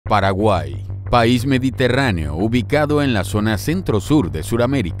Paraguay, país mediterráneo ubicado en la zona centro-sur de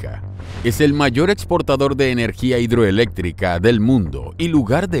Sudamérica. Es el mayor exportador de energía hidroeléctrica del mundo y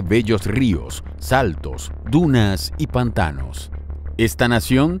lugar de bellos ríos, saltos, dunas y pantanos. Esta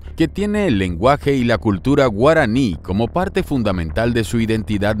nación, que tiene el lenguaje y la cultura guaraní como parte fundamental de su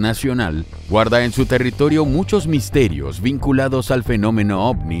identidad nacional, guarda en su territorio muchos misterios vinculados al fenómeno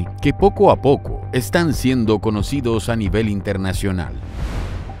ovni que poco a poco están siendo conocidos a nivel internacional.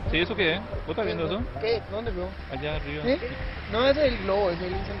 ¿Sí, eso qué es? ¿Vos estás viendo eso? ¿Qué? ¿Dónde veo? Allá arriba. ¿Eh? No, ese es el globo, ese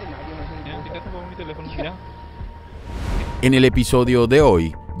es el centenario, no sé. Mira, fíjate con mi teléfono, mira. En el episodio de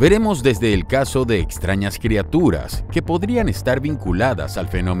hoy, veremos desde el caso de extrañas criaturas que podrían estar vinculadas al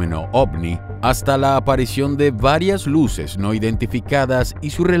fenómeno ovni hasta la aparición de varias luces no identificadas y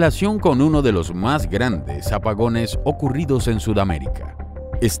su relación con uno de los más grandes apagones ocurridos en Sudamérica.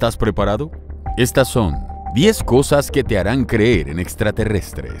 ¿Estás preparado? Estas son 10 cosas que te harán creer en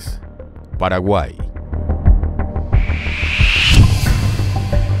extraterrestres. Paraguay.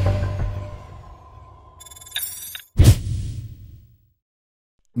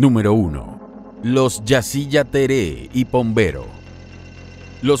 Número 1. Los Yasí Yatere y Pombero.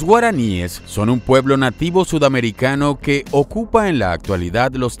 Los guaraníes son un pueblo nativo sudamericano que ocupa en la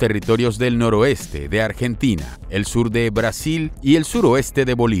actualidad los territorios del noroeste de Argentina, el sur de Brasil y el suroeste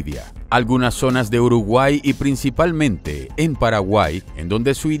de Bolivia, algunas zonas de Uruguay y principalmente en Paraguay, en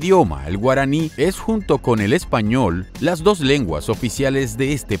donde su idioma, el guaraní, es junto con el español las dos lenguas oficiales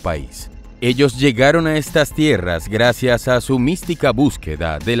de este país. Ellos llegaron a estas tierras gracias a su mística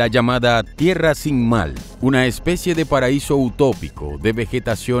búsqueda de la llamada Tierra sin Mal, una especie de paraíso utópico de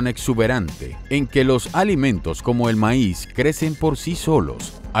vegetación exuberante, en que los alimentos como el maíz crecen por sí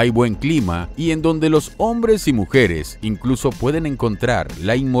solos, hay buen clima y en donde los hombres y mujeres incluso pueden encontrar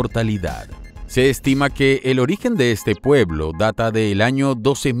la inmortalidad. Se estima que el origen de este pueblo data del año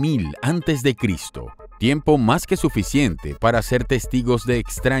 12.000 a.C., tiempo más que suficiente para ser testigos de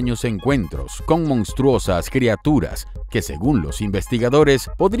extraños encuentros con monstruosas criaturas que, según los investigadores,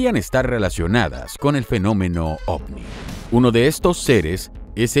 podrían estar relacionadas con el fenómeno ovni. Uno de estos seres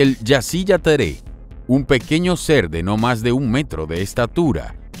es el Yasí Yatere, un pequeño ser de no más de 1 metro de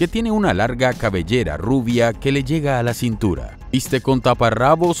estatura, que tiene una larga cabellera rubia que le llega a la cintura. Viste con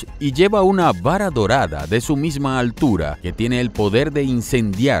taparrabos y lleva una vara dorada de su misma altura que tiene el poder de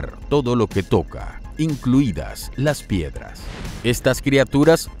incendiar todo lo que toca, incluidas las piedras. Estas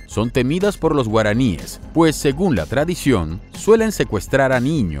criaturas son temidas por los guaraníes, pues según la tradición, suelen secuestrar a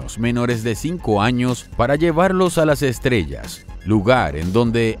niños menores de 5 años para llevarlos a las estrellas, lugar en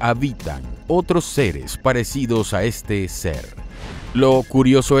donde habitan otros seres parecidos a este ser. Lo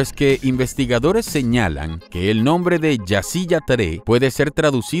curioso es que investigadores señalan que el nombre de Yasí Yatere puede ser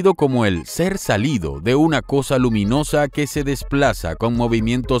traducido como el ser salido de una cosa luminosa que se desplaza con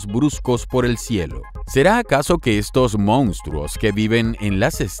movimientos bruscos por el cielo. ¿Será acaso que estos monstruos que viven en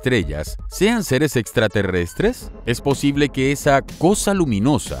las estrellas sean seres extraterrestres? ¿Es posible que esa cosa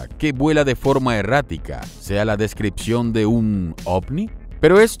luminosa que vuela de forma errática sea la descripción de un ovni?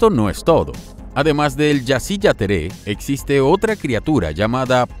 Pero esto no es todo. Además del Yasí Yatere, existe otra criatura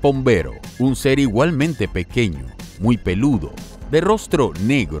llamada Pombero, un ser igualmente pequeño, muy peludo, de rostro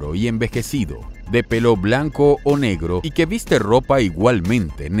negro y envejecido, de pelo blanco o negro y que viste ropa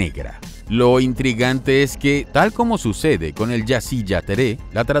igualmente negra. Lo intrigante es que, tal como sucede con el Yasí Yatere,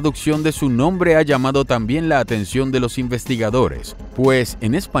 la traducción de su nombre ha llamado también la atención de los investigadores, pues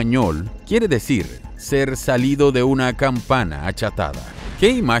en español quiere decir ser salido de una campana achatada. ¿Qué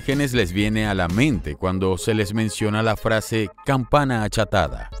imágenes les viene a la mente cuando se les menciona la frase campana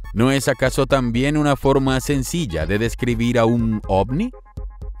achatada? ¿No es acaso también una forma sencilla de describir a un ovni?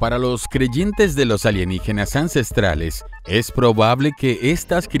 Para los creyentes de los alienígenas ancestrales, es probable que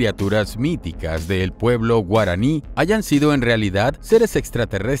estas criaturas míticas del pueblo guaraní hayan sido en realidad seres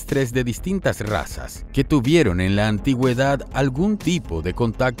extraterrestres de distintas razas, que tuvieron en la antigüedad algún tipo de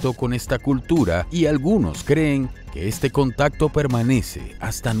contacto con esta cultura y algunos creen que este contacto permanece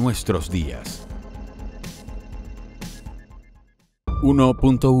hasta nuestros días.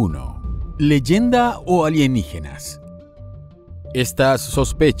 1.1. ¿Leyenda o alienígenas? Estas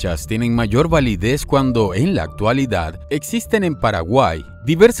sospechas tienen mayor validez cuando, en la actualidad, existen en Paraguay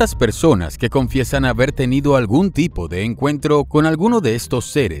diversas personas que confiesan haber tenido algún tipo de encuentro con alguno de estos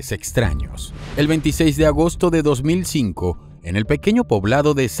seres extraños. El 26 de agosto de 2005, en el pequeño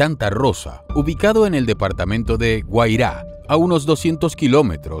poblado de Santa Rosa, ubicado en el departamento de Guairá, a unos 200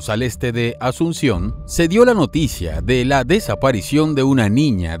 kilómetros al este de Asunción, se dio la noticia de la desaparición de una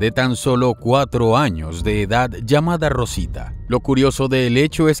niña de tan solo 4 años de edad llamada Rosita. Lo curioso del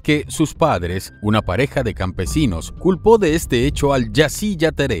hecho es que sus padres, una pareja de campesinos, culpó de este hecho al Yasí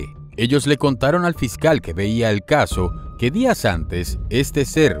Yatere. Ellos le contaron al fiscal que veía el caso que días antes este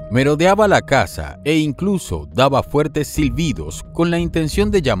ser merodeaba la casa e incluso daba fuertes silbidos con la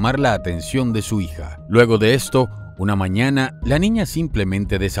intención de llamar la atención de su hija. Luego de esto, una mañana, la niña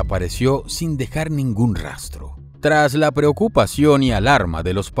simplemente desapareció sin dejar ningún rastro. Tras la preocupación y alarma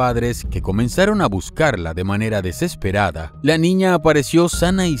de los padres que comenzaron a buscarla de manera desesperada, la niña apareció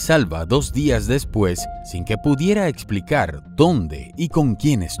sana y salva 2 días después sin que pudiera explicar dónde y con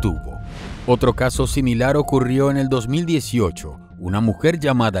quién estuvo. Otro caso similar ocurrió en el 2018. Una mujer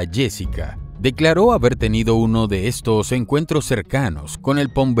llamada Jessica declaró haber tenido uno de estos encuentros cercanos con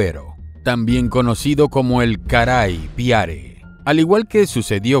el pombero, también conocido como el caray piare. Al igual que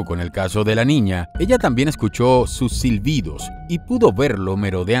sucedió con el caso de la niña, ella también escuchó sus silbidos y pudo verlo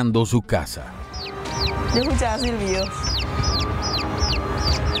merodeando su casa. Yo escuchaba silbidos,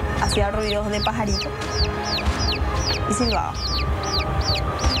 hacía ruidos de pajarito y silbaba.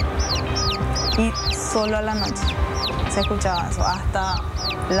 Y solo a la noche se escuchaba eso, hasta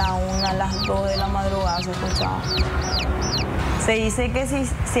la 1, las 2 de la madrugada se escuchaba. Se dice que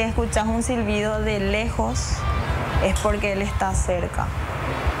si escuchas un silbido de lejos, es porque él está cerca.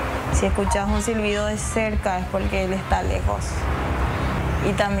 Si escuchas un silbido de cerca es porque él está lejos.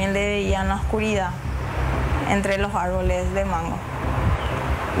 Y también le veían la oscuridad entre los árboles de mango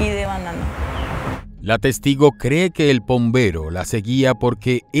y de banano. La testigo cree que el pombero la seguía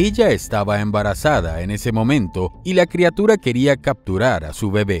porque ella estaba embarazada en ese momento y la criatura quería capturar a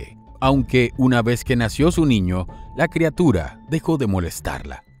su bebé, aunque una vez que nació su niño, la criatura dejó de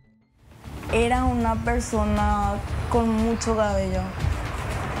molestarla. Era una persona con mucho cabello.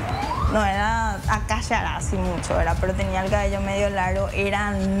 No era acallarada así mucho, pero tenía el cabello medio largo,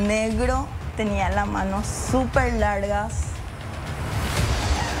 era negro, tenía las manos súper largas.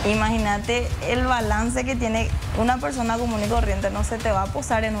 Imagínate el balance que tiene una persona común y corriente, no se te va a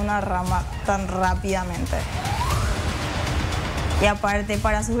posar en una rama tan rápidamente. Y aparte,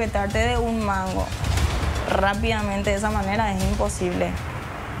 para sujetarte de un mango rápidamente de esa manera es imposible.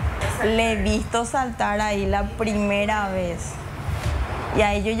 Le he visto saltar ahí la primera vez y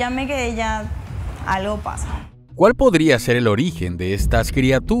ahí yo ya me quedé, ya algo pasa. ¿Cuál podría ser el origen de estas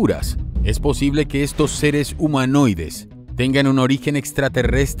criaturas? ¿Es posible que estos seres humanoides tengan un origen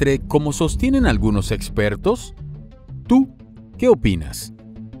extraterrestre como sostienen algunos expertos? ¿Tú qué opinas?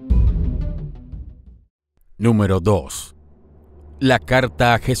 Número 2. La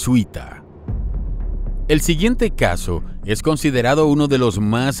carta jesuita. El siguiente caso es considerado uno de los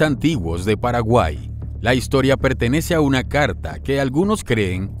más antiguos de Paraguay. La historia pertenece a una carta que algunos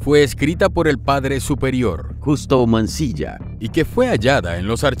creen fue escrita por el Padre Superior, Justo Mansilla, y que fue hallada en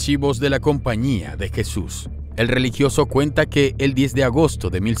los archivos de la Compañía de Jesús. El religioso cuenta que el 10 de agosto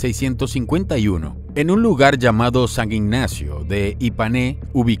de 1651, en un lugar llamado San Ignacio de Ipané,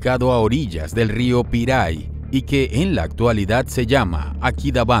 ubicado a orillas del río Piray, y que en la actualidad se llama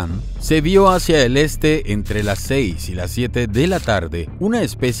Aquidabán, se vio hacia el este entre las 6 y las 7 de la tarde una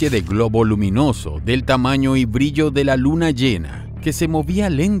especie de globo luminoso del tamaño y brillo de la luna llena que se movía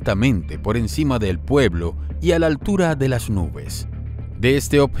lentamente por encima del pueblo y a la altura de las nubes. De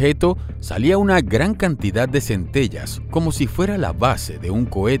este objeto salía una gran cantidad de centellas, como si fuera la base de un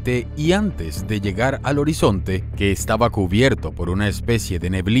cohete, y antes de llegar al horizonte, que estaba cubierto por una especie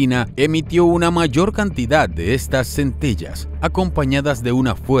de neblina, emitió una mayor cantidad de estas centellas, acompañadas de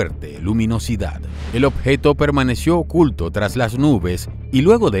una fuerte luminosidad. El objeto permaneció oculto tras las nubes y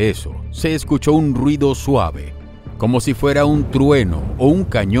luego de eso se escuchó un ruido suave, como si fuera un trueno o un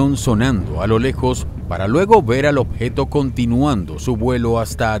cañón sonando a lo lejos, para luego ver al objeto continuando su vuelo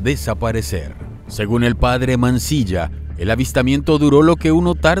hasta desaparecer. Según el padre Mansilla, el avistamiento duró lo que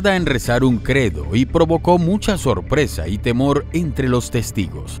uno tarda en rezar un credo y provocó mucha sorpresa y temor entre los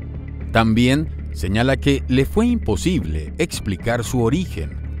testigos. También señala que le fue imposible explicar su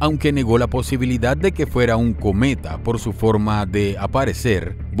origen, aunque negó la posibilidad de que fuera un cometa por su forma de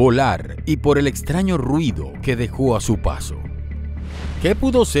aparecer, volar y por el extraño ruido que dejó a su paso. ¿Qué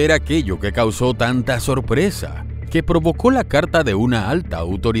pudo ser aquello que causó tanta sorpresa, que provocó la carta de una alta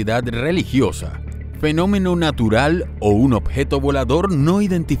autoridad religiosa? ¿Fenómeno natural o un objeto volador no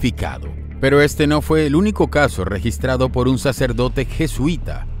identificado? Pero este no fue el único caso registrado por un sacerdote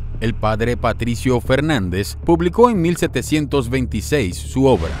jesuita. El padre Patricio Fernández publicó en 1726 su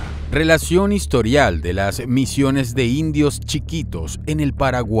obra Relación historial de las misiones de indios chiquitos en el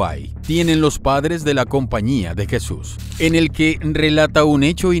Paraguay tienen los padres de la Compañía de Jesús, en el que relata un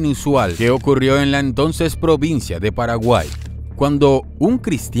hecho inusual que ocurrió en la entonces provincia de Paraguay, cuando un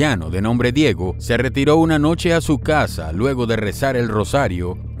cristiano de nombre Diego se retiró una noche a su casa luego de rezar el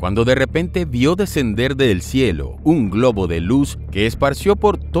rosario, cuando de repente vio descender del cielo un globo de luz que esparció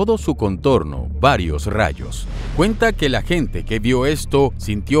por todo su contorno varios rayos. Cuenta que la gente que vio esto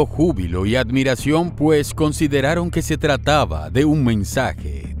sintió júbilo y admiración, pues consideraron que se trataba de un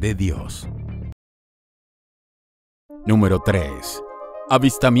mensaje de Dios. Número 3.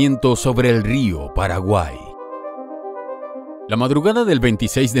 Avistamiento sobre el río Paraguay. La madrugada del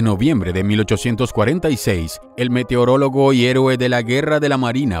 26 de noviembre de 1846, el meteorólogo y héroe de la Guerra de la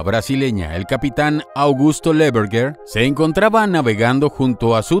Marina brasileña, el capitán Augusto Leberger, se encontraba navegando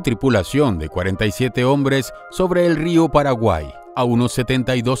junto a su tripulación de 47 hombres sobre el río Paraguay, a unos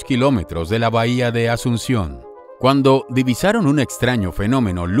 72 kilómetros de la bahía de Asunción, cuando divisaron un extraño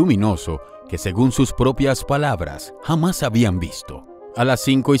fenómeno luminoso que, según sus propias palabras, jamás habían visto. A las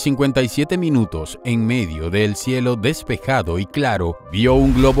 5:57 minutos, en medio del cielo despejado y claro, vio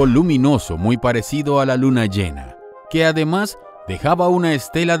un globo luminoso muy parecido a la luna llena, que además dejaba una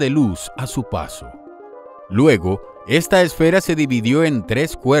estela de luz a su paso. Luego, esta esfera se dividió en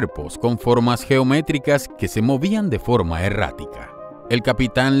 3 cuerpos con formas geométricas que se movían de forma errática. El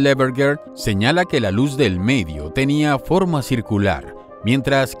capitán Leberger señala que la luz del medio tenía forma circular,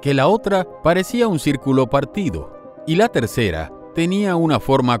 mientras que la otra parecía un círculo partido, y la tercera tenía una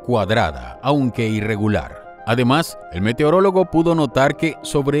forma cuadrada, aunque irregular. Además, el meteorólogo pudo notar que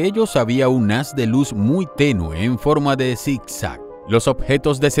sobre ellos había un haz de luz muy tenue en forma de zigzag. Los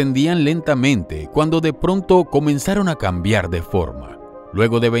objetos descendían lentamente cuando de pronto comenzaron a cambiar de forma.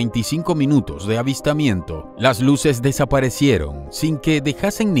 Luego de 25 minutos de avistamiento, las luces desaparecieron sin que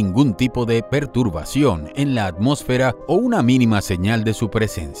dejasen ningún tipo de perturbación en la atmósfera o una mínima señal de su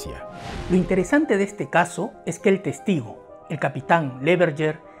presencia. Lo interesante de este caso es que el testigo, el capitán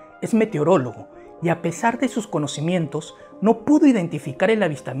Leberger, es meteorólogo y a pesar de sus conocimientos no pudo identificar el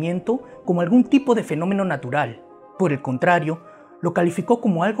avistamiento como algún tipo de fenómeno natural. Por el contrario, lo calificó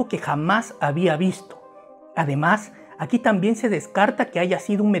como algo que jamás había visto. Además, aquí también se descarta que haya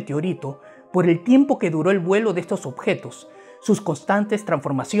sido un meteorito por el tiempo que duró el vuelo de estos objetos, sus constantes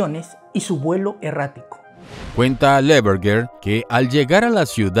transformaciones y su vuelo errático. Cuenta Leberger que al llegar a la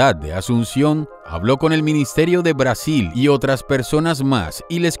ciudad de Asunción, habló con el Ministerio de Brasil y otras personas más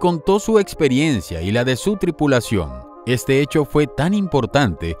y les contó su experiencia y la de su tripulación. Este hecho fue tan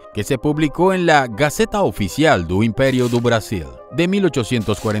importante que se publicó en la Gaceta Oficial do Império do Brasil de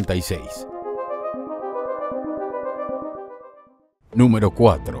 1846. Número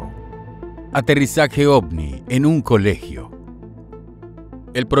 4. Aterrizaje ovni en un colegio.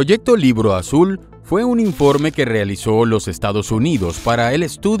 El proyecto Libro Azul fue un informe que realizó los Estados Unidos para el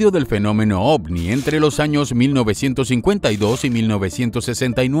estudio del fenómeno ovni entre los años 1952 y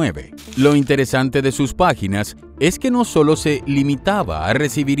 1969. Lo interesante de sus páginas es que no solo se limitaba a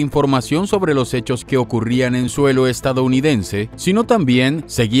recibir información sobre los hechos que ocurrían en suelo estadounidense, sino también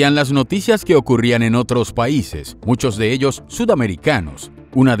seguían las noticias que ocurrían en otros países, muchos de ellos sudamericanos.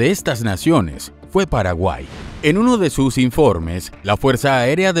 Una de estas naciones fue Paraguay. En uno de sus informes, la Fuerza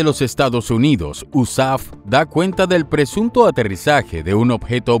Aérea de los Estados Unidos, USAF, da cuenta del presunto aterrizaje de un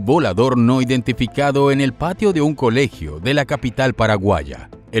objeto volador no identificado en el patio de un colegio de la capital paraguaya.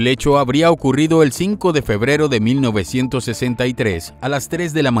 El hecho habría ocurrido el 5 de febrero de 1963 a las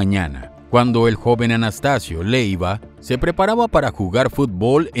 3 de la mañana, cuando el joven Anastasio Leiva se preparaba para jugar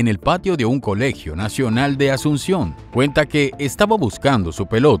fútbol en el patio de un colegio nacional de Asunción. Cuenta que estaba buscando su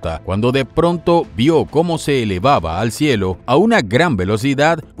pelota cuando de pronto vio cómo se elevaba al cielo a una gran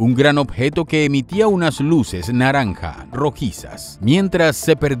velocidad un gran objeto que emitía unas luces naranja rojizas mientras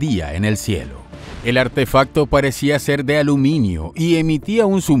se perdía en el cielo. El artefacto parecía ser de aluminio y emitía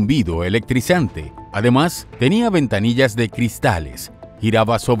un zumbido electrizante. Además, tenía ventanillas de cristales,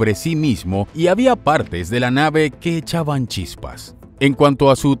 giraba sobre sí mismo y había partes de la nave que echaban chispas. En cuanto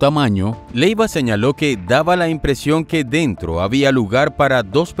a su tamaño, Leiva señaló que daba la impresión que dentro había lugar para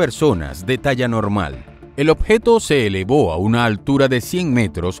 2 personas de talla normal. El objeto se elevó a una altura de 100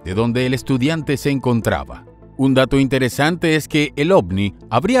 metros de donde el estudiante se encontraba. Un dato interesante es que el ovni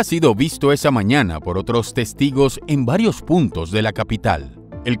habría sido visto esa mañana por otros testigos en varios puntos de la capital.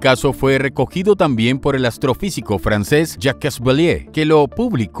 El caso fue recogido también por el astrofísico francés Jacques Balliet, que lo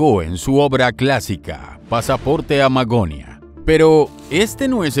publicó en su obra clásica, Pasaporte a Magonia. Pero este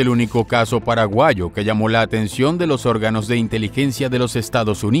no es el único caso paraguayo que llamó la atención de los órganos de inteligencia de los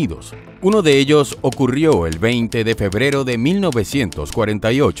Estados Unidos. Uno de ellos ocurrió el 20 de febrero de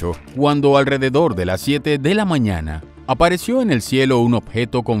 1948, cuando alrededor de las 7 de la mañana apareció en el cielo un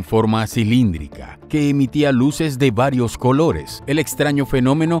objeto con forma cilíndrica que emitía luces de varios colores. El extraño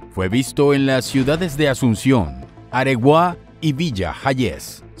fenómeno fue visto en las ciudades de Asunción, Areguá y Villa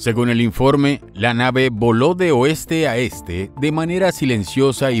Hayes. Según el informe, la nave voló de oeste a este de manera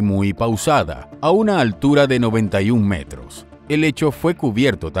silenciosa y muy pausada, a una altura de 91 metros. El hecho fue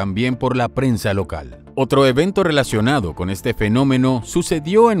cubierto también por la prensa local. Otro evento relacionado con este fenómeno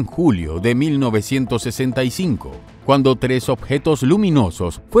sucedió en julio de 1965, cuando 3 objetos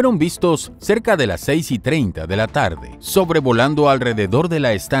luminosos fueron vistos cerca de las 6:30 de la tarde, sobrevolando alrededor de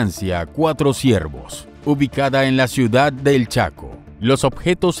la estancia Cuatro Ciervos, ubicada en la ciudad del Chaco. Los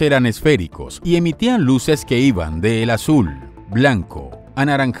objetos eran esféricos y emitían luces que iban del azul, blanco,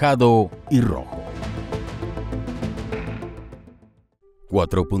 anaranjado y rojo.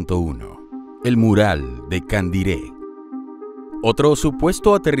 4.1. El mural de Kandiré. Otro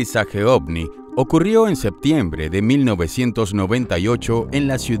supuesto aterrizaje ovni ocurrió en septiembre de 1998 en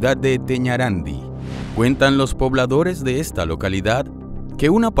la ciudad de Teñarandí. Cuentan los pobladores de esta localidad que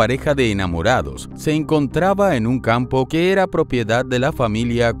una pareja de enamorados se encontraba en un campo que era propiedad de la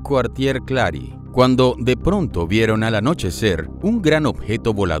familia Quartier-Clary, cuando de pronto vieron al anochecer un gran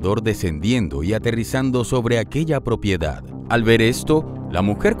objeto volador descendiendo y aterrizando sobre aquella propiedad. Al ver esto, la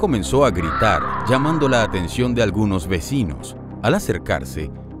mujer comenzó a gritar, llamando la atención de algunos vecinos. Al acercarse,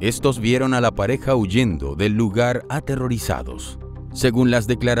 estos vieron a la pareja huyendo del lugar aterrorizados. Según las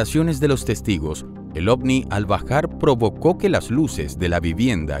declaraciones de los testigos, el ovni al bajar provocó que las luces de la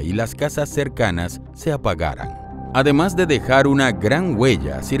vivienda y las casas cercanas se apagaran, además de dejar una gran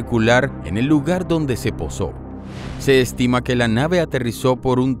huella circular en el lugar donde se posó. Se estima que la nave aterrizó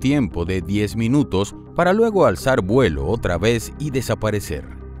por un tiempo de 10 minutos para luego alzar vuelo otra vez y desaparecer.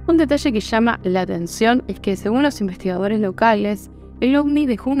 Un detalle que llama la atención es que, según los investigadores locales, el ovni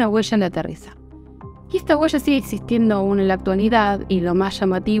dejó una huella al aterrizar. Y esta huella sigue existiendo aún en la actualidad, y lo más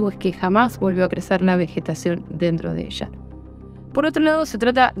llamativo es que jamás volvió a crecer la vegetación dentro de ella. Por otro lado, se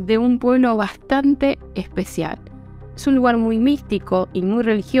trata de un pueblo bastante especial. Es un lugar muy místico y muy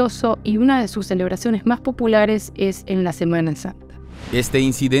religioso, y una de sus celebraciones más populares es en la Semana Santa. Este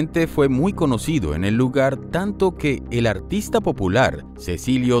incidente fue muy conocido en el lugar, tanto que el artista popular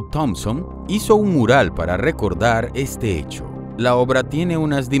Cecilio Thompson hizo un mural para recordar este hecho. La obra tiene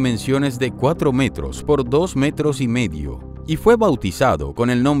unas dimensiones de 4 metros por 2 metros y medio y fue bautizado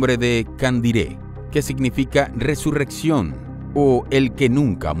con el nombre de Kandiré, que significa resurrección o el que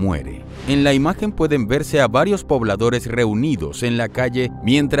nunca muere. En la imagen pueden verse a varios pobladores reunidos en la calle,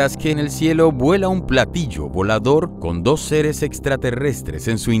 mientras que en el cielo vuela un platillo volador con 2 seres extraterrestres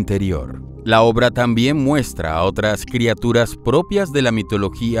en su interior. La obra también muestra a otras criaturas propias de la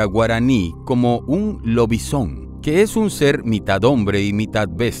mitología guaraní, como un lobizón, que es un ser mitad hombre y mitad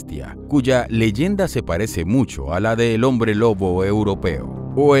bestia, cuya leyenda se parece mucho a la del hombre lobo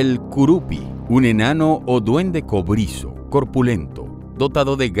europeo, o el curupi, un enano o duende cobrizo, corpulento,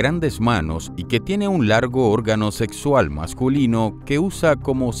 dotado de grandes manos y que tiene un largo órgano sexual masculino que usa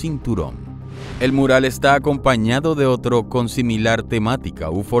como cinturón. El mural está acompañado de otro con similar temática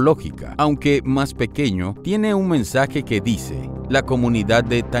ufológica, aunque más pequeño. Tiene un mensaje que dice: la comunidad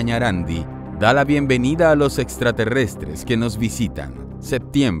de Teñarandí da la bienvenida a los extraterrestres que nos visitan.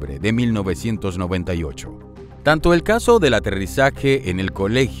 Septiembre de 1998. Tanto el caso del aterrizaje en el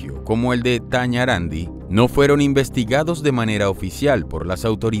colegio como el de Teñarandí no fueron investigados de manera oficial por las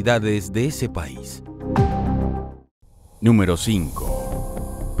autoridades de ese país. Número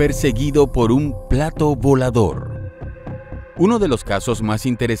 5. Perseguido por un plato volador. Uno de los casos más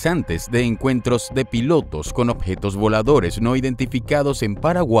interesantes de encuentros de pilotos con objetos voladores no identificados en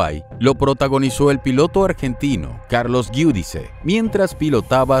Paraguay lo protagonizó el piloto argentino Carlos Giudice mientras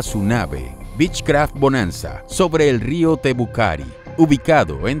pilotaba su nave Beechcraft Bonanza sobre el río Tebucari,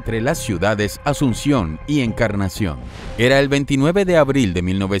 ubicado entre las ciudades Asunción y Encarnación. Era el 29 de abril de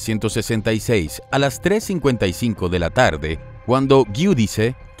 1966 a las 3:55 de la tarde cuando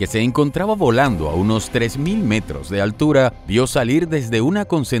Giudice, que se encontraba volando a unos 3.000 metros de altura, vio salir desde una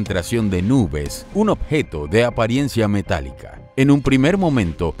concentración de nubes un objeto de apariencia metálica. En un primer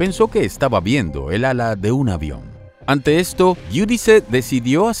momento pensó que estaba viendo el ala de un avión. Ante esto, Giudice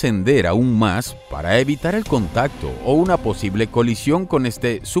decidió ascender aún más para evitar el contacto o una posible colisión con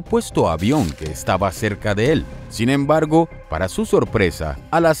este supuesto avión que estaba cerca de él. Sin embargo, para su sorpresa,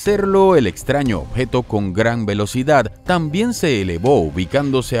 al hacerlo el extraño objeto con gran velocidad también se elevó,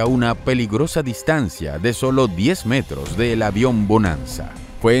 ubicándose a una peligrosa distancia de solo 10 metros del avión Bonanza.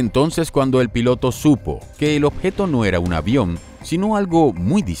 Fue entonces cuando el piloto supo que el objeto no era un avión, sino algo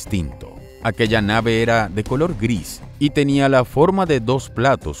muy distinto. Aquella nave era de color gris y tenía la forma de dos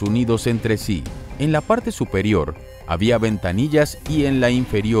platos unidos entre sí. En la parte superior había ventanillas y en la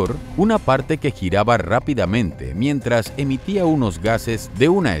inferior una parte que giraba rápidamente mientras emitía unos gases de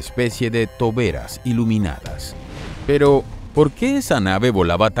una especie de toberas iluminadas. Pero, ¿por qué esa nave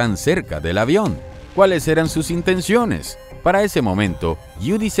volaba tan cerca del avión? ¿Cuáles eran sus intenciones? Para ese momento,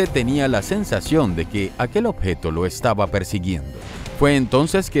 Giudice tenía la sensación de que aquel objeto lo estaba persiguiendo. Fue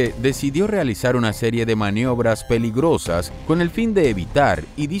entonces que decidió realizar una serie de maniobras peligrosas con el fin de evitar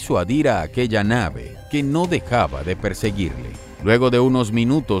y disuadir a aquella nave que no dejaba de perseguirle. Luego de unos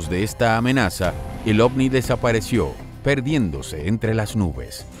minutos de esta amenaza, el ovni desapareció, perdiéndose entre las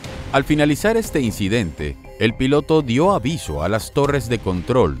nubes. Al finalizar este incidente, el piloto dio aviso a las torres de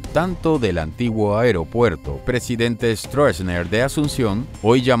control tanto del antiguo aeropuerto Presidente Stroessner de Asunción,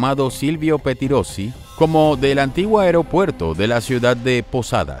 hoy llamado Silvio Pettirossi, como del antiguo aeropuerto de la ciudad de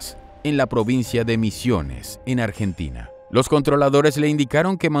Posadas, en la provincia de Misiones, en Argentina. Los controladores le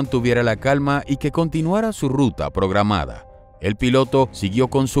indicaron que mantuviera la calma y que continuara su ruta programada. El piloto siguió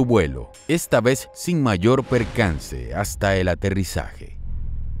con su vuelo, esta vez sin mayor percance hasta el aterrizaje.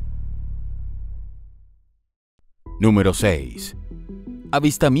 Número 6.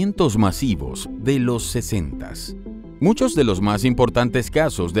 Avistamientos masivos de los 60s. Muchos de los más importantes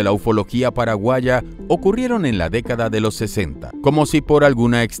casos de la ufología paraguaya ocurrieron en la década de los 60, como si por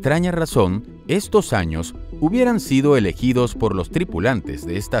alguna extraña razón estos años hubieran sido elegidos por los tripulantes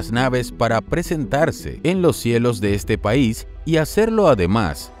de estas naves para presentarse en los cielos de este país y hacerlo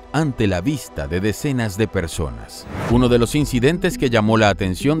además ante la vista de decenas de personas. Uno de los incidentes que llamó la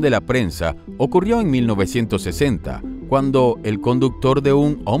atención de la prensa ocurrió en 1960, cuando el conductor de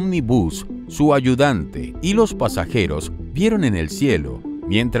un ómnibus, su ayudante y los pasajeros vieron en el cielo,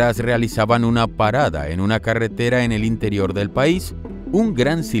 mientras realizaban una parada en una carretera en el interior del país, un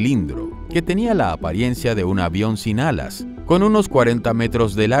gran cilindro que tenía la apariencia de un avión sin alas, con unos 40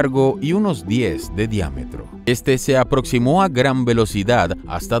 metros de largo y unos 10 de diámetro. Este se aproximó a gran velocidad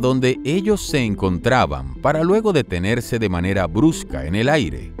hasta donde ellos se encontraban para luego detenerse de manera brusca en el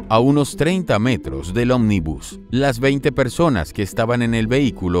aire, a unos 30 metros del ómnibus. Las 20 personas que estaban en el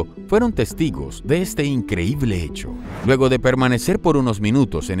vehículo fueron testigos de este increíble hecho. Luego de permanecer por unos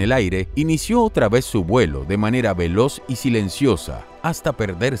minutos en el aire, inició otra vez su vuelo de manera veloz y silenciosa, hasta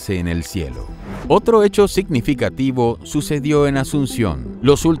perderse en el cielo. Otro hecho significativo sucedió en Asunción,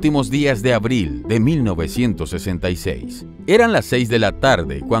 los últimos días de abril de 1966. Eran las 6 de la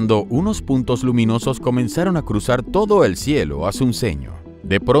tarde cuando unos puntos luminosos comenzaron a cruzar todo el cielo asunceño.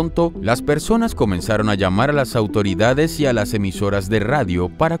 De pronto, las personas comenzaron a llamar a las autoridades y a las emisoras de radio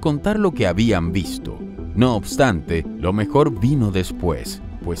para contar lo que habían visto. No obstante, lo mejor vino después,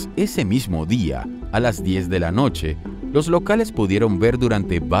 pues ese mismo día, a las 10 de la noche, los locales pudieron ver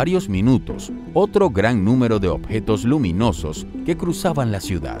durante varios minutos otro gran número de objetos luminosos que cruzaban la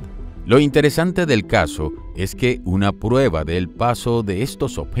ciudad. Lo interesante del caso es que una prueba del paso de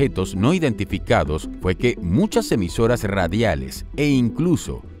estos objetos no identificados fue que muchas emisoras radiales e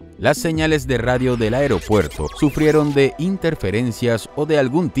incluso las señales de radio del aeropuerto sufrieron de interferencias o de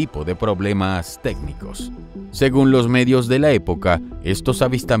algún tipo de problemas técnicos. Según los medios de la época, estos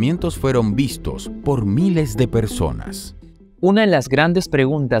avistamientos fueron vistos por miles de personas. Una de las grandes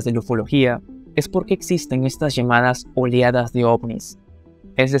preguntas de la ufología es por qué existen estas llamadas oleadas de ovnis.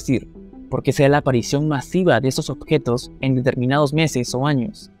 Es decir, por qué se da la aparición masiva de estos objetos en determinados meses o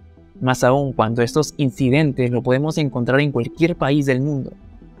años. Más aún cuando estos incidentes lo podemos encontrar en cualquier país del mundo.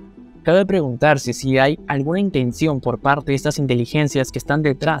 Cabe preguntarse si hay alguna intención por parte de estas inteligencias que están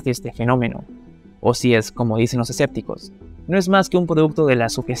detrás de este fenómeno, o si es, como dicen los escépticos, no es más que un producto de la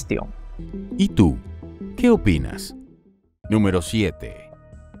sugestión. ¿Y tú? ¿Qué opinas? Número 7.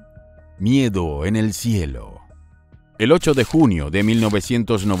 Miedo en el cielo. El 8 de junio de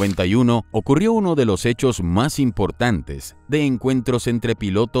 1991 ocurrió uno de los hechos más importantes de encuentros entre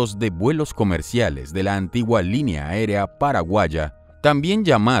pilotos de vuelos comerciales de la antigua línea aérea paraguaya, también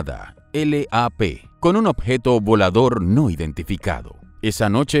llamada LAP, con un objeto volador no identificado. Esa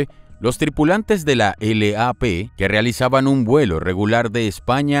noche, los tripulantes de la LAP, que realizaban un vuelo regular de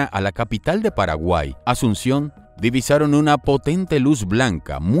España a la capital de Paraguay, Asunción, divisaron una potente luz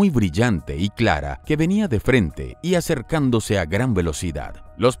blanca muy brillante y clara que venía de frente y acercándose a gran velocidad.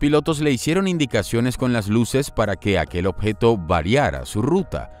 Los pilotos le hicieron indicaciones con las luces para que aquel objeto variara su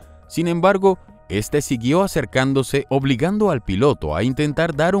ruta. Sin embargo, este siguió acercándose, obligando al piloto a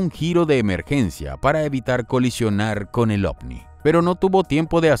intentar dar un giro de emergencia para evitar colisionar con el ovni. Pero no tuvo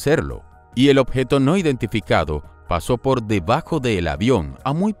tiempo de hacerlo, y el objeto no identificado pasó por debajo del avión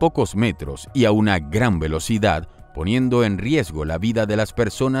a muy pocos metros y a una gran velocidad, poniendo en riesgo la vida de las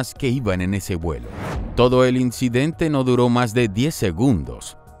personas que iban en ese vuelo. Todo el incidente no duró más de 10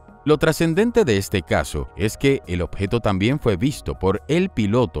 segundos. Lo trascendente de este caso es que el objeto también fue visto por el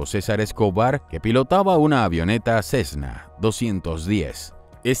piloto César Escobar, que pilotaba una avioneta Cessna 210.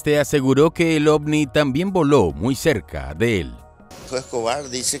 Este aseguró que el ovni también voló muy cerca de él. Escobar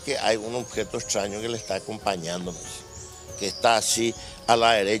dice que hay un objeto extraño que le está acompañando, que está así a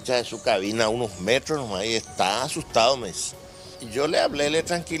la derecha de su cabina, a unos metros nomás, y está asustado, me dice. Y yo le hablé, le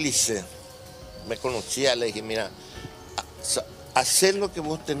tranquilicé, me conocía, le dije, mira, hacer lo que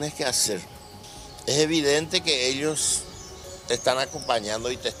vos tenés que hacer. Es evidente que ellos te están acompañando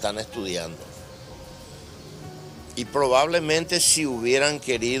y te están estudiando. Y probablemente si hubieran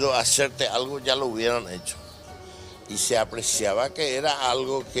querido hacerte algo, ya lo hubieran hecho. Y se apreciaba que era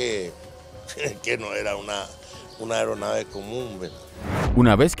algo que no era una aeronave común, ¿verdad?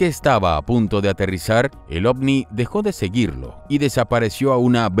 Una vez que estaba a punto de aterrizar, el ovni dejó de seguirlo y desapareció a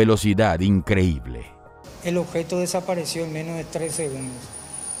una velocidad increíble. El objeto desapareció en menos de 3 segundos.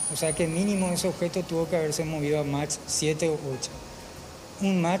 O sea que mínimo ese objeto tuvo que haberse movido a Mach 7 o 8.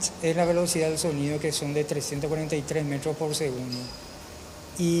 Un Mach es la velocidad del sonido, que son de 343 metros por segundo.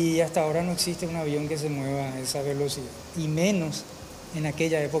 Y hasta ahora no existe un avión que se mueva a esa velocidad. Y menos en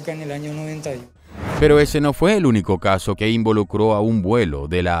aquella época, en el año 91. Pero ese no fue el único caso que involucró a un vuelo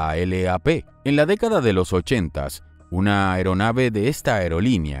de la LAP. En la década de los 80s, una aeronave de esta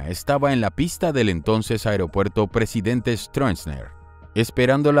aerolínea estaba en la pista del entonces aeropuerto Presidente Stroessner,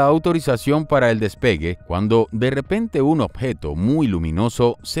 esperando la autorización para el despegue, cuando de repente un objeto muy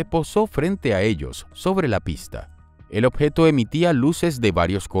luminoso se posó frente a ellos sobre la pista. El objeto emitía luces de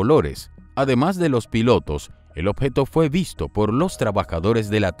varios colores. Además de los pilotos, el objeto fue visto por los trabajadores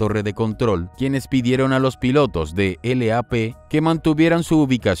de la torre de control, quienes pidieron a los pilotos de LAP que mantuvieran su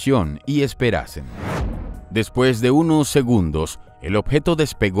ubicación y esperasen. Después de unos segundos, el objeto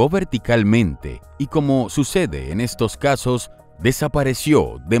despegó verticalmente y, como sucede en estos casos,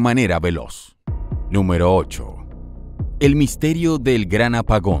 desapareció de manera veloz. Número 8. El misterio del gran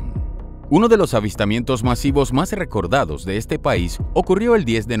apagón. Uno de los avistamientos masivos más recordados de este país ocurrió el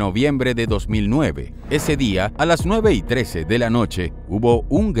 10 de noviembre de 2009. Ese día, a las 9:13 de la noche, hubo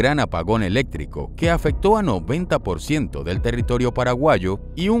un gran apagón eléctrico que afectó a 90% del territorio paraguayo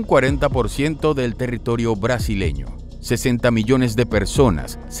y un 40% del territorio brasileño. 60 millones de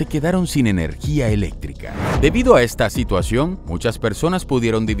personas se quedaron sin energía eléctrica. Debido a esta situación, muchas personas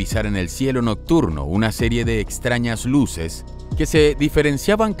pudieron divisar en el cielo nocturno una serie de extrañas luces que se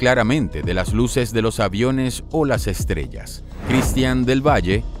diferenciaban claramente de las luces de los aviones o las estrellas. Cristian del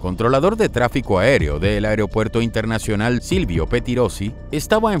Valle, controlador de tráfico aéreo del Aeropuerto Internacional Silvio Pettirossi,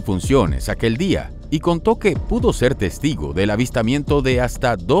 estaba en funciones aquel día y contó que pudo ser testigo del avistamiento de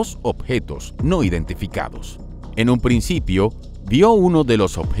hasta 2 objetos no identificados. En un principio, vio uno de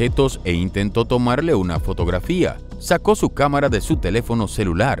los objetos e intentó tomarle una fotografía. Sacó su cámara de su teléfono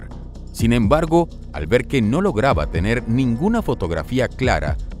celular. Sin embargo, al ver que no lograba tener ninguna fotografía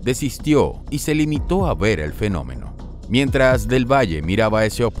clara, desistió y se limitó a ver el fenómeno. Mientras Del Valle miraba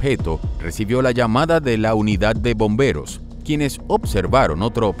ese objeto, recibió la llamada de la unidad de bomberos, quienes observaron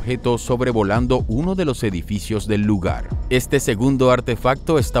otro objeto sobrevolando uno de los edificios del lugar. Este segundo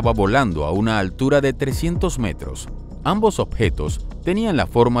artefacto estaba volando a una altura de 300 metros. Ambos objetos tenían la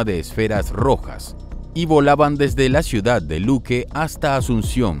forma de esferas rojas y volaban desde la ciudad de Luque hasta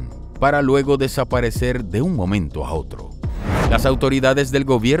Asunción, para luego desaparecer de un momento a otro. Las autoridades del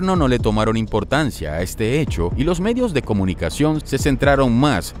gobierno no le tomaron importancia a este hecho y los medios de comunicación se centraron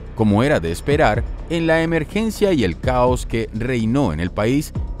más, como era de esperar, en la emergencia y el caos que reinó en el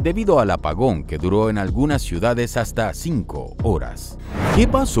país debido al apagón que duró en algunas ciudades hasta 5 horas. ¿Qué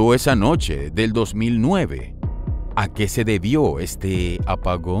pasó esa noche del 2009? ¿A qué se debió este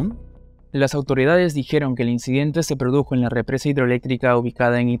apagón? Las autoridades dijeron que el incidente se produjo en la represa hidroeléctrica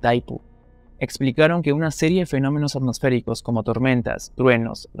ubicada en Itaipú. Explicaron que una serie de fenómenos atmosféricos como tormentas,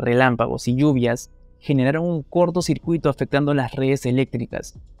 truenos, relámpagos y lluvias generaron un cortocircuito afectando las redes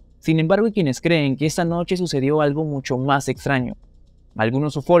eléctricas. Sin embargo, hay quienes creen que esa noche sucedió algo mucho más extraño.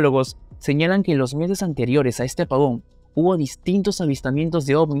 Algunos ufólogos señalan que en los meses anteriores a este apagón hubo distintos avistamientos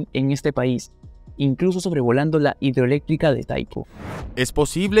de ovni en este país, incluso sobrevolando la hidroeléctrica de Itaipú. ¿Es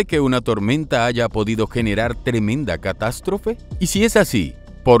posible que una tormenta haya podido generar tremenda catástrofe? Y si es así,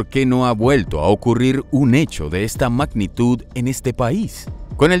 ¿por qué no ha vuelto a ocurrir un hecho de esta magnitud en este país?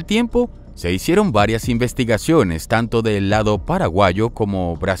 Con el tiempo, se hicieron varias investigaciones tanto del lado paraguayo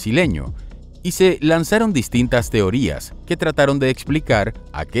como brasileño y se lanzaron distintas teorías que trataron de explicar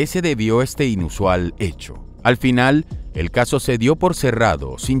a qué se debió este inusual hecho. Al final, el caso se dio por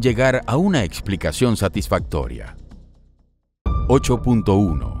cerrado sin llegar a una explicación satisfactoria.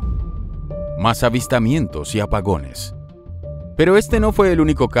 8.1. Más avistamientos y apagones. Pero este no fue el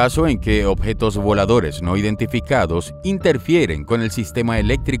único caso en que objetos voladores no identificados interfieren con el sistema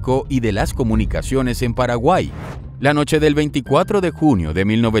eléctrico y de las comunicaciones en Paraguay. La noche del 24 de junio de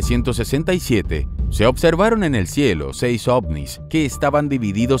 1967, se observaron en el cielo 6 ovnis que estaban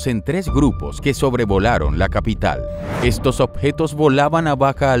divididos en 3 grupos que sobrevolaron la capital. Estos objetos volaban a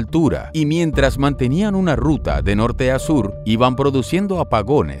baja altura y mientras mantenían una ruta de norte a sur, iban produciendo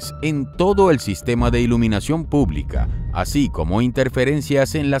apagones en todo el sistema de iluminación pública, así como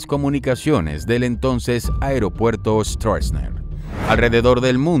interferencias en las comunicaciones del entonces aeropuerto Stroessner. Alrededor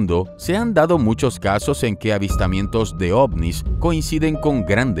del mundo se han dado muchos casos en que avistamientos de ovnis coinciden con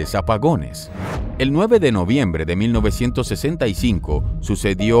grandes apagones. El 9 de noviembre de 1965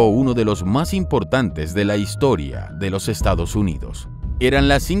 sucedió uno de los más importantes de la historia de los Estados Unidos. Eran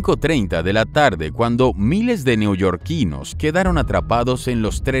las 5:30 de la tarde cuando miles de neoyorquinos quedaron atrapados en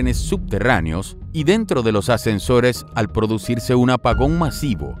los trenes subterráneos y dentro de los ascensores al producirse un apagón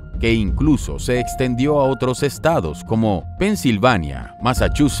masivo que incluso se extendió a otros estados como Pensilvania,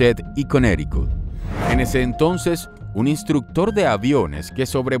 Massachusetts y Connecticut. En ese entonces, un instructor de aviones que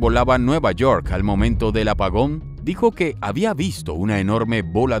sobrevolaba Nueva York al momento del apagón dijo que había visto una enorme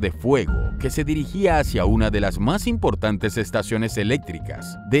bola de fuego que se dirigía hacia una de las más importantes estaciones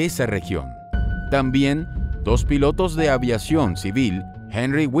eléctricas de esa región. También, 2 pilotos de aviación civil,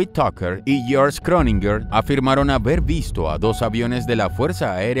 Henry Whitaker y George Croninger, afirmaron haber visto a 2 aviones de la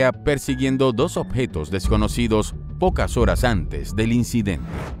Fuerza Aérea persiguiendo 2 objetos desconocidos pocas horas antes del incidente.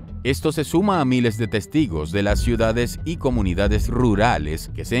 Esto se suma a miles de testigos de las ciudades y comunidades rurales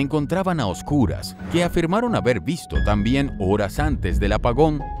que se encontraban a oscuras, que afirmaron haber visto también horas antes del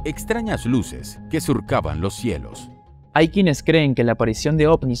apagón extrañas luces que surcaban los cielos. Hay quienes creen que la aparición de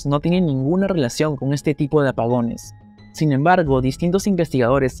ovnis no tiene ninguna relación con este tipo de apagones. Sin embargo, distintos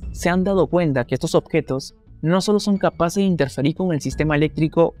investigadores se han dado cuenta que estos objetos no solo son capaces de interferir con el sistema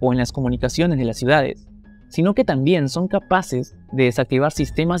eléctrico o en las comunicaciones de las ciudades, sino que también son capaces de desactivar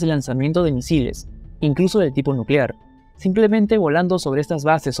sistemas de lanzamiento de misiles, incluso de tipo nuclear, simplemente volando sobre estas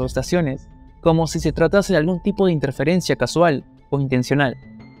bases o estaciones, como si se tratase de algún tipo de interferencia casual o intencional.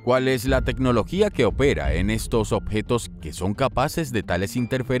 ¿Cuál es la tecnología que opera en estos objetos que son capaces de tales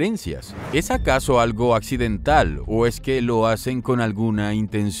interferencias? ¿Es acaso algo accidental o es que lo hacen con alguna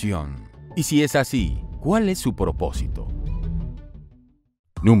intención? Y si es así, ¿cuál es su propósito?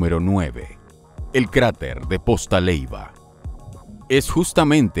 Número 9. El cráter de Posta Leiva. Es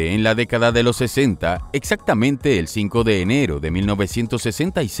justamente en la década de los 60, exactamente el 5 de enero de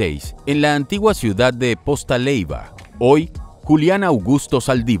 1966, en la antigua ciudad de Posta Leiva, hoy Julián Augusto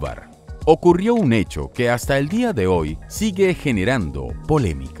Saldívar, ocurrió un hecho que hasta el día de hoy sigue generando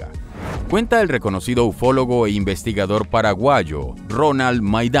polémica. Cuenta el reconocido ufólogo e investigador paraguayo Ronald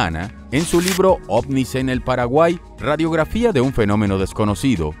Maidana en su libro OVNIs en el Paraguay, radiografía de un fenómeno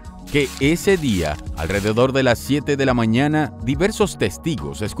desconocido, que ese día, alrededor de las 7 de la mañana, diversos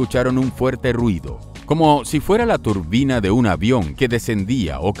testigos escucharon un fuerte ruido, como si fuera la turbina de un avión que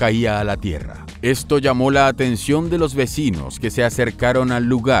descendía o caía a la tierra. Esto llamó la atención de los vecinos que se acercaron al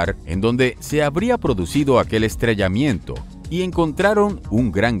lugar en donde se habría producido aquel estrellamiento y encontraron un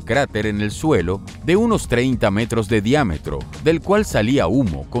gran cráter en el suelo de unos 30 metros de diámetro, del cual salía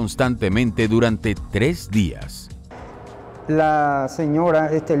humo constantemente durante 3 días. La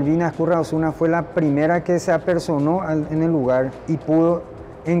señora Estelvina Escurra Osuna fue la primera que se apersonó en el lugar y pudo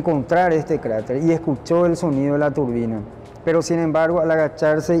encontrar este cráter y escuchó el sonido de la turbina. Pero sin embargo, al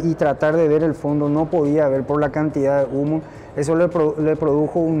agacharse y tratar de ver el fondo, no podía ver por la cantidad de humo. Eso le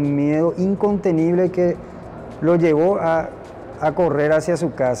produjo un miedo incontenible que lo llevó a correr hacia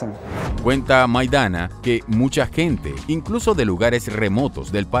su casa. Cuenta Maidana que mucha gente, incluso de lugares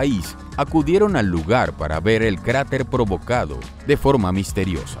remotos del país, acudieron al lugar para ver el cráter provocado de forma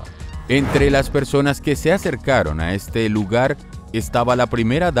misteriosa. Entre las personas que se acercaron a este lugar estaba la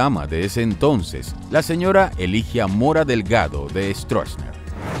primera dama de ese entonces, la señora Eligia Mora Delgado de Stroessner.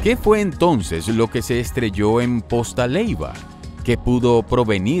 ¿Qué fue entonces lo que se estrelló en Posta Leiva? ¿Qué pudo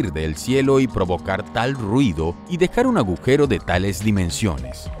provenir del cielo y provocar tal ruido y dejar un agujero de tales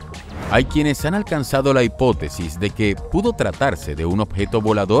dimensiones? Hay quienes han alcanzado la hipótesis de que pudo tratarse de un objeto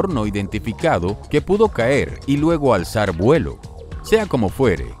volador no identificado que pudo caer y luego alzar vuelo. Sea como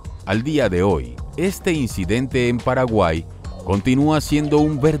fuere, al día de hoy, este incidente en Paraguay continúa siendo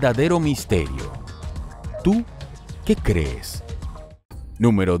un verdadero misterio. ¿Tú qué crees?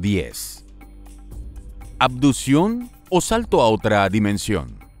 Número 10. ¿Abducción o salto a otra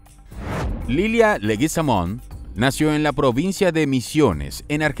dimensión? Lilia Leguizamón nació en la provincia de Misiones,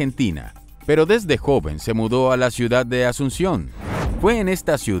 en Argentina, pero desde joven se mudó a la ciudad de Asunción. Fue en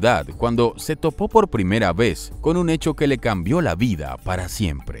esta ciudad cuando se topó por primera vez con un hecho que le cambió la vida para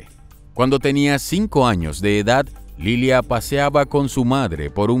siempre. Cuando tenía 5 años de edad, Lilia paseaba con su madre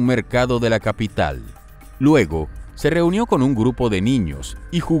por un mercado de la capital. Luego, se reunió con un grupo de niños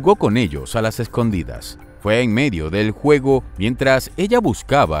y jugó con ellos a las escondidas. Fue en medio del juego, mientras ella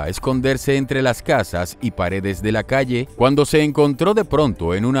buscaba esconderse entre las casas y paredes de la calle, cuando se encontró de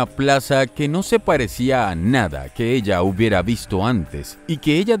pronto en una plaza que no se parecía a nada que ella hubiera visto antes y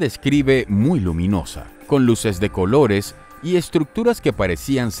que ella describe muy luminosa, con luces de colores y estructuras que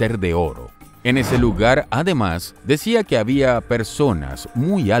parecían ser de oro. En ese lugar, además, decía que había personas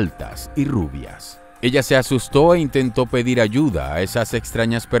muy altas y rubias. Ella se asustó e intentó pedir ayuda a esas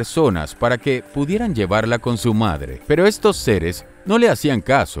extrañas personas para que pudieran llevarla con su madre, pero estos seres no le hacían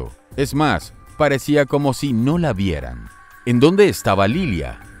caso. Es más, parecía como si no la vieran. ¿En dónde estaba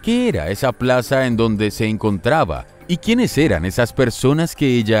Lilia? ¿Qué era esa plaza en donde se encontraba? ¿Y quiénes eran esas personas que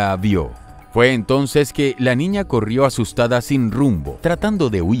ella vio? Fue entonces que la niña corrió asustada sin rumbo,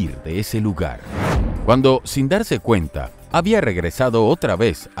 tratando de huir de ese lugar. Cuando, sin darse cuenta, había regresado otra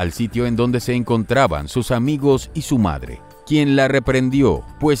vez al sitio en donde se encontraban sus amigos y su madre, quien la reprendió,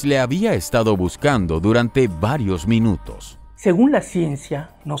 pues le había estado buscando durante varios minutos. Según la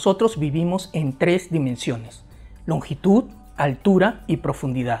ciencia, nosotros vivimos en 3 dimensiones: longitud, altura y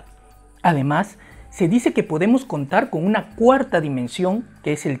profundidad. Además, se dice que podemos contar con una 4ª dimensión,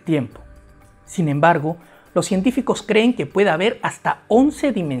 que es el tiempo. Sin embargo, los científicos creen que puede haber hasta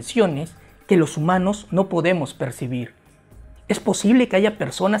 11 dimensiones que los humanos no podemos percibir. ¿Es posible que haya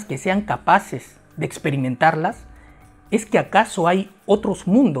personas que sean capaces de experimentarlas? ¿Es que acaso hay otros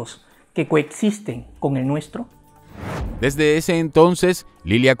mundos que coexisten con el nuestro? Desde ese entonces,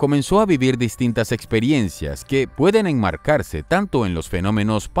 Lilia comenzó a vivir distintas experiencias que pueden enmarcarse tanto en los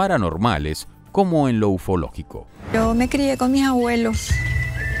fenómenos paranormales como en lo ufológico. Yo me crié con mis abuelos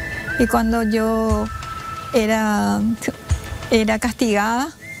y cuando yo era castigada,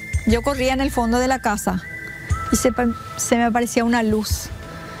 yo corría en el fondo de la casa y se me aparecía una luz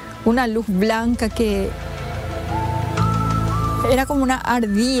blanca que era como una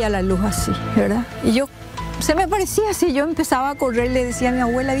ardilla la luz así, ¿verdad? Y se me parecía así, yo empezaba a correr, le decía a mi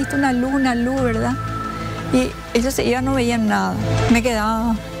abuela, he visto una luz, ¿verdad? Y ellos se iban, no veían nada. Me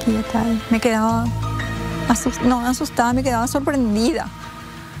quedaba quieta, me quedaba asustada, me quedaba sorprendida.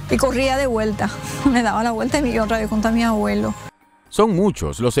 Y corría de vuelta, me daba la vuelta y me iba otra vez junto a mi abuelo. Son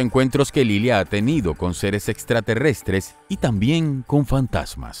muchos los encuentros que Lilia ha tenido con seres extraterrestres y también con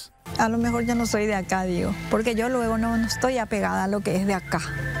fantasmas. A lo mejor yo no soy de acá, digo, porque yo luego no estoy apegada a lo que es de acá.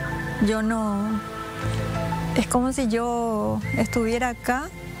 Yo no... Es como si yo estuviera acá,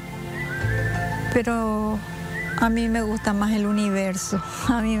 pero a mí me gusta más el universo,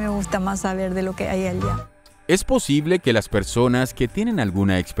 a mí me gusta más saber de lo que hay allá. Es posible que las personas que tienen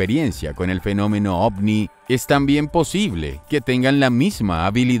alguna experiencia con el fenómeno ovni es también posible que tengan la misma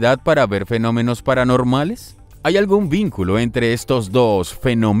habilidad para ver fenómenos paranormales. ¿Hay algún vínculo entre estos dos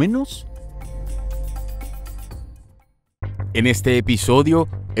fenómenos? En este episodio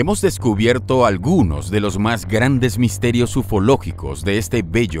hemos descubierto algunos de los más grandes misterios ufológicos de este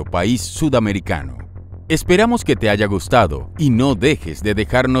bello país sudamericano. Esperamos que te haya gustado y no dejes de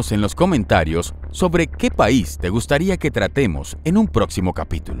dejarnos en los comentarios sobre qué país te gustaría que tratemos en un próximo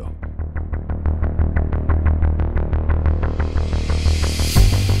capítulo.